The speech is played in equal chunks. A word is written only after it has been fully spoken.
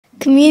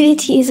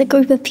Community is a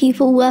group of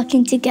people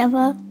working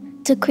together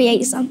to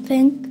create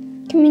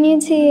something.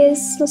 Community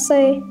is, let's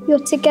say, you're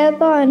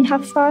together and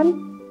have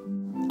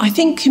fun. I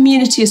think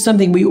community is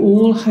something we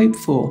all hope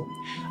for.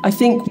 I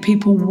think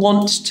people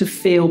want to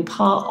feel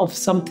part of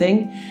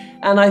something,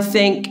 and I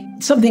think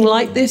something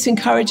like this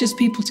encourages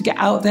people to get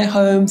out of their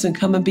homes and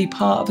come and be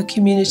part of a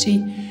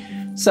community.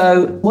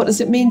 So what does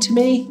it mean to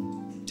me?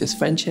 Just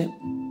friendship.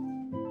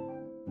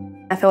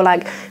 I feel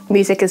like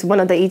music is one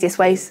of the easiest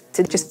ways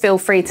to just feel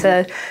free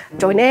to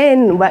join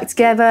in, work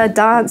together,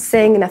 dance,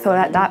 sing, and I feel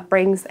like that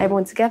brings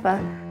everyone together.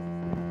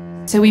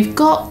 So we've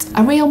got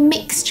a real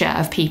mixture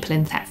of people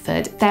in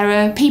Thetford. There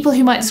are people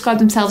who might describe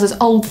themselves as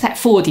old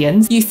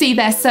Thetfordians. You see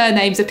their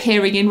surnames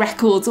appearing in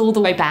records all the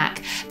way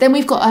back. Then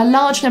we've got a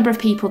large number of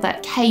people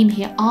that came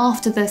here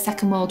after the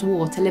Second World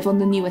War to live on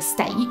the new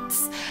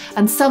estates.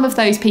 And some of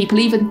those people,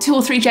 even 2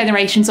 or 3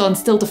 generations on,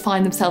 still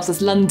define themselves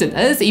as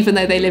Londoners, even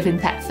though they live in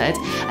Thetford.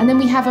 And then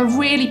we have a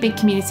really big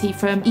community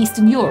from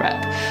Eastern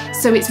Europe.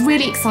 So it's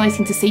really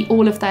exciting to see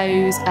all of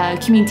those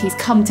communities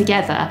come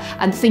together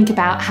and think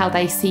about how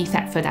they see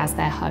Thetford as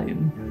their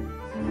home.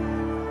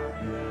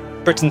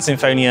 Britten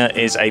Sinfonia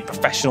is a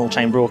professional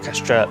chamber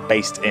orchestra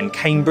based in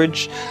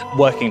Cambridge,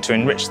 working to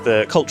enrich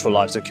the cultural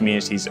lives of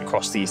communities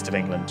across the east of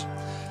England.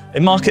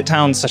 In market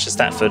towns such as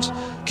Thetford,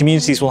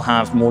 communities will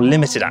have more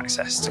limited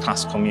access to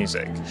classical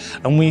music,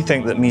 and we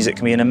think that music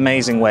can be an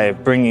amazing way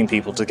of bringing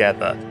people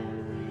together.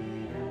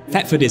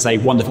 Thetford is a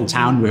wonderful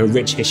town with a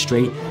rich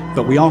history,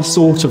 but we are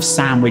sort of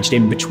sandwiched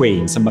in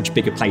between some much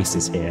bigger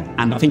places here.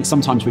 And I think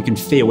sometimes we can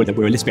feel that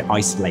we're a little bit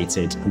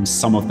isolated from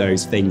some of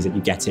those things that you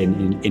get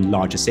in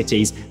larger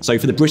cities. So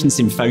for the Britten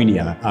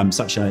Sinfonia,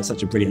 such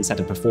a brilliant set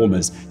of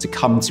performers to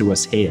come to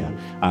us here,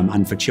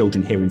 and for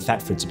children here in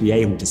Thetford to be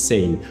able to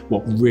see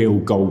what real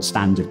gold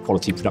standard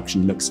quality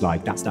production looks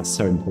like, that's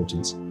so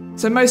important.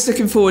 So most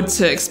looking forward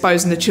to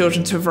exposing the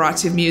children to a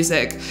variety of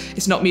music.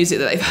 It's not music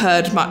that they've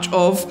heard much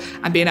of,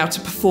 and being able to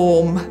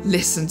perform,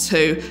 listen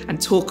to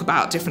and talk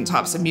about different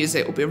types of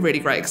music will be a really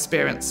great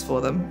experience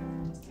for them.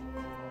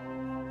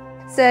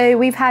 So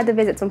we've had the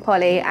visits on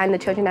Polly and the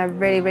children have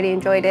really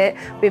enjoyed it.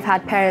 We've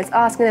had parents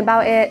asking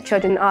about it,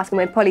 children asking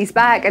when Polly's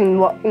back and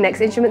what next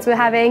instruments we're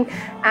having.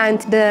 And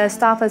the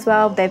staff as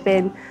well, they've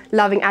been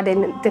loving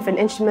adding different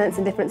instruments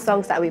and different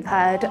songs that we've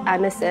heard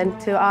and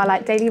listened to our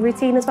daily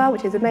routine as well,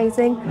 which is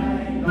amazing.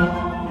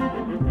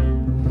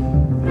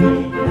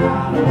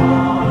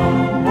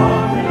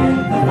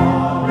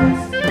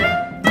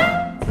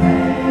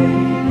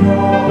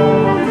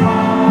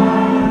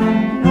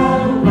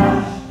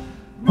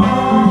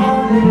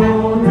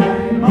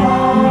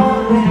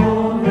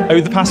 Over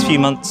the past few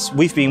months,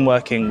 we've been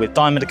working with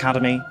Diamond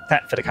Academy,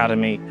 Thetford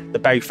Academy, the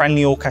Berry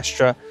Friendly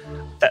Orchestra,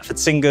 Thetford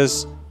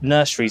Singers,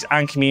 nurseries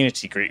and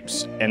community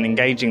groups and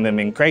engaging them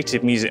in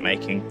creative music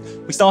making.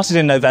 We started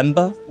in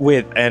November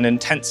with an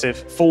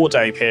intensive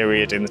 4-day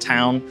period in the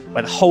town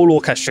where the whole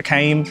orchestra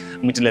came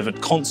and we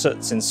delivered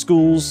concerts in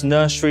schools,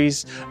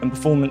 nurseries and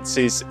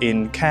performances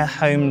in care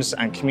homes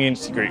and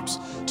community groups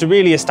to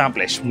really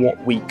establish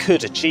what we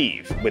could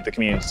achieve with the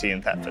community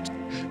in Thetford.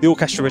 The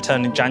orchestra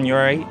returned in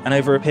January and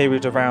over a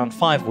period of around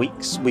 5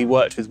 weeks we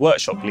worked with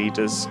workshop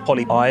leaders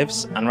Polly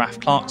Ives and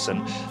Raf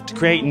Clarkson to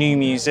create new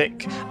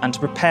music and to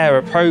prepare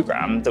a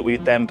programme that we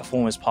would then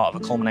perform as part of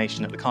a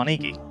culmination at the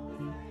Carnegie.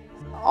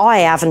 I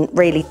haven't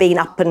really been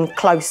up and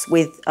close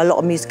with a lot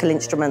of musical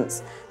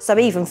instruments, so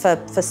even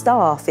for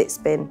staff it's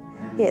been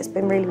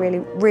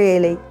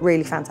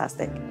really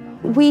fantastic.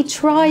 We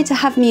try to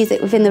have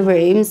music within the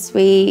rooms.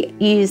 We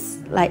use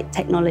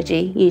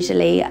technology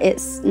usually.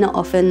 It's not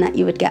often that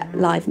you would get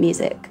live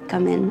music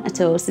come in at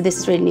all, so this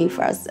is really new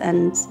for us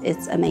and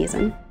it's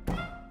amazing.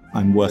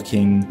 I'm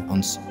working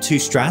on 2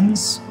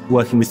 strands,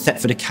 working with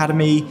Thetford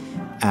Academy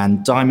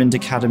and Diamond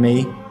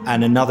Academy,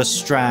 and another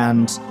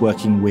strand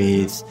working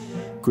with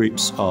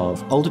groups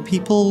of older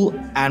people.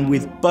 And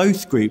with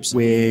both groups,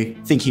 we're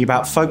thinking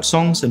about folk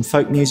songs and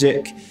folk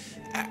music,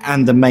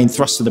 and the main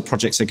thrust of the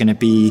projects are going to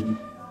be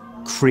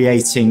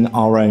creating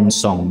our own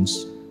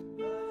songs.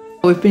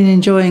 We've been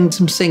enjoying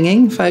some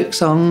singing, folk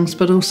songs,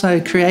 but also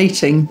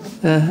creating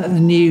a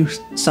new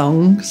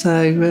song.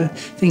 So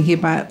thinking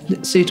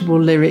about suitable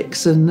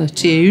lyrics and a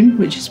tune,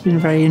 which has been a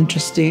very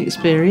interesting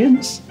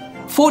experience.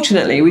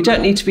 Fortunately, we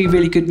don't need to be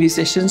really good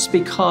musicians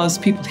because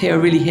people here are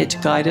really here to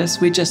guide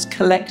us. We're just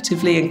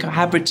collectively and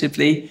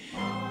collaboratively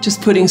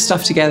just putting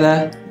stuff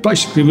together.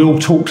 Basically, we all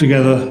talk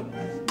together,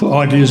 put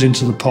ideas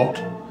into the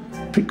pot,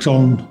 picked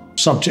on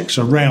subjects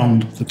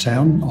around the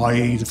town,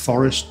 i.e. the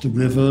forest, the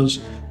rivers,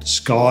 the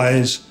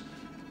skies,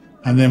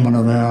 and then one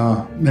of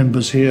our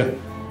members here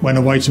went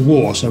away to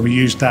war, so we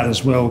used that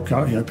as well,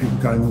 people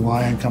going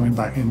away and coming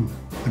back in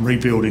and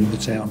rebuilding the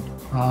town.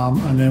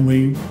 And then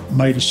we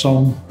made a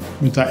song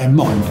with that in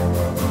mind.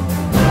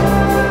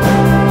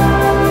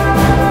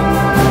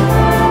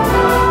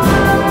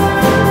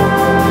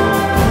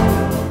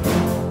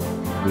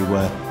 We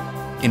were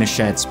in a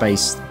shared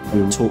space,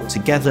 we talked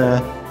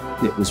together,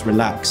 it was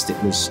relaxed,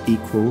 it was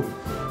equal,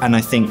 and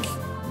I think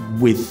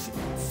with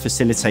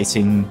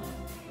facilitating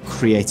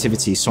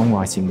creativity,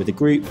 songwriting with a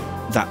group,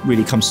 that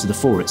really comes to the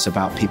fore. It's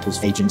about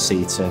people's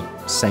agency to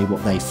say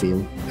what they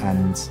feel.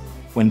 And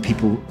when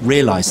people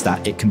realise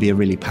that, it can be a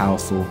really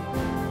powerful,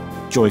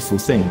 joyful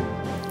thing.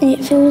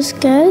 It feels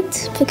good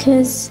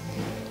because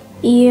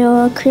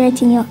you're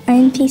creating your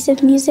own piece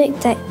of music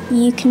that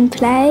you can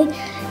play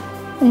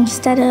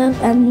instead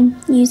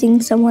of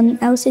using someone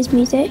else's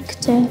music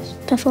to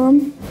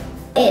perform.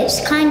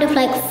 It's kind of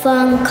like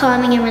fun,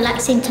 calming and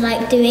relaxing to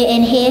like do it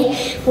in here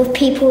with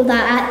people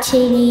that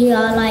actually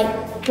are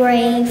like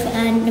brave,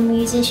 and the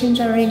musicians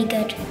are really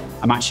good.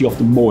 I'm actually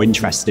often more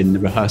interested in the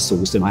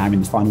rehearsals than I am in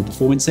the final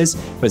performances,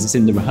 because it's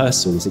in the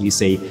rehearsals that you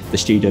see the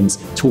students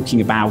talking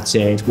about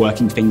it,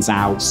 working things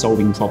out,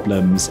 solving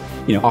problems.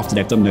 You know, after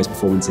they've done those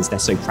performances, they're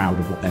so proud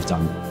of what they've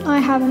done. I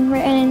haven't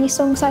written any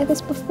songs like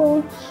this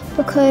before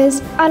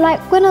because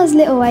when I was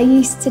little, I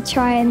used to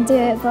try and do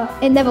it, but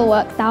it never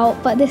worked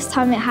out. But this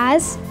time it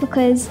has,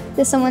 because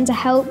there's someone to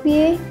help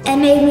you. It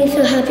made me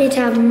feel happy to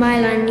have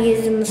Milo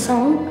using the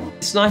song.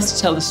 It's nice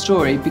to tell the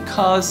story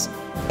because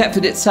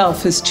Thetford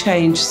itself has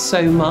changed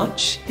so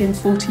much in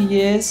 40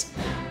 years,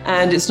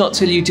 and it's not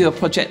till you do a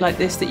project like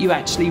this that you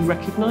actually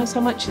recognise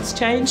how much it's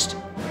changed.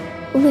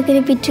 We're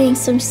going to be doing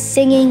some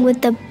singing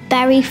with the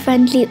very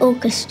friendly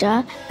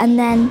orchestra and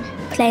then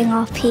playing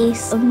our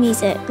piece of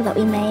music that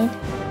we made.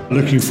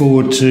 Looking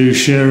forward to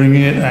sharing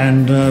it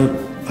and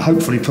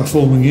hopefully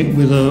performing it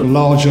with a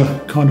larger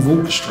kind of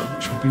orchestra,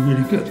 which would be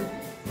really good.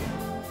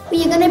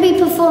 We're going to be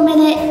performing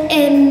it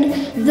in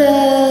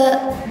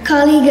the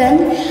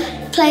Carligan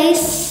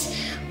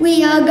place.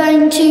 We are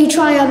going to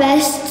try our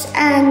best,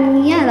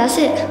 and yeah, that's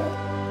it.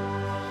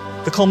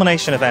 The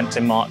culmination event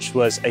in March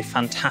was a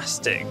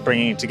fantastic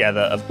bringing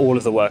together of all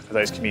of the work of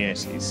those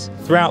communities.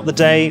 Throughout the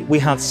day, we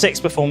had 6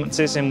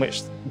 performances in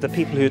which the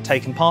people who had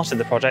taken part in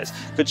the project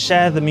could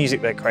share the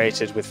music they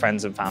created with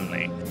friends and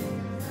family.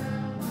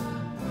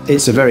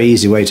 It's a very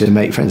easy way to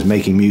make friends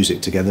making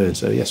music together,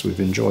 so yes, we've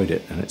enjoyed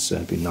it, and it's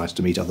been nice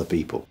to meet other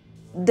people.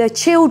 The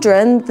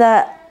children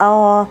that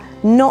are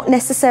not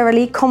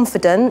necessarily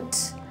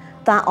confident,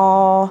 that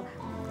are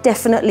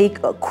definitely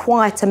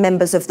quieter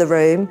members of the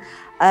room,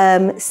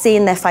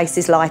 seeing their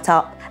faces light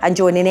up and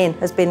joining in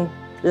has been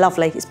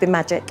lovely. It's been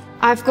magic.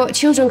 I've got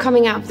children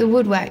coming out of the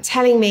woodwork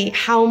telling me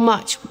how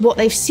much what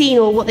they've seen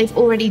or what they've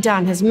already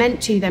done has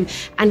meant to them,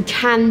 and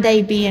can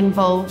they be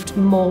involved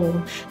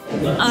more.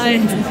 I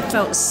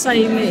felt so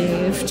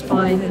moved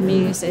by the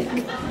music,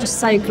 just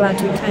so glad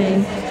we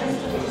came.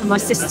 And my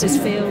sisters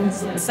feel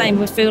the same,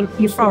 we feel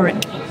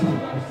euphoric.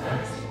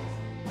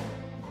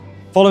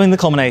 Following the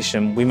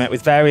culmination, we met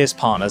with various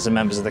partners and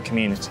members of the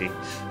community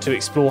to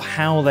explore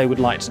how they would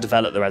like to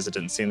develop the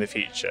residency in the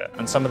future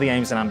and some of the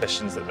aims and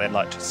ambitions that they'd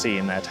like to see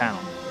in their town.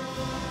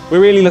 We're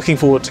really looking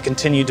forward to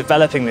continue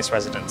developing this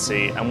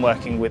residency and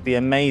working with the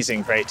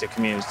amazing creative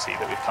community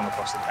that we've come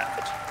across in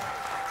Thetford.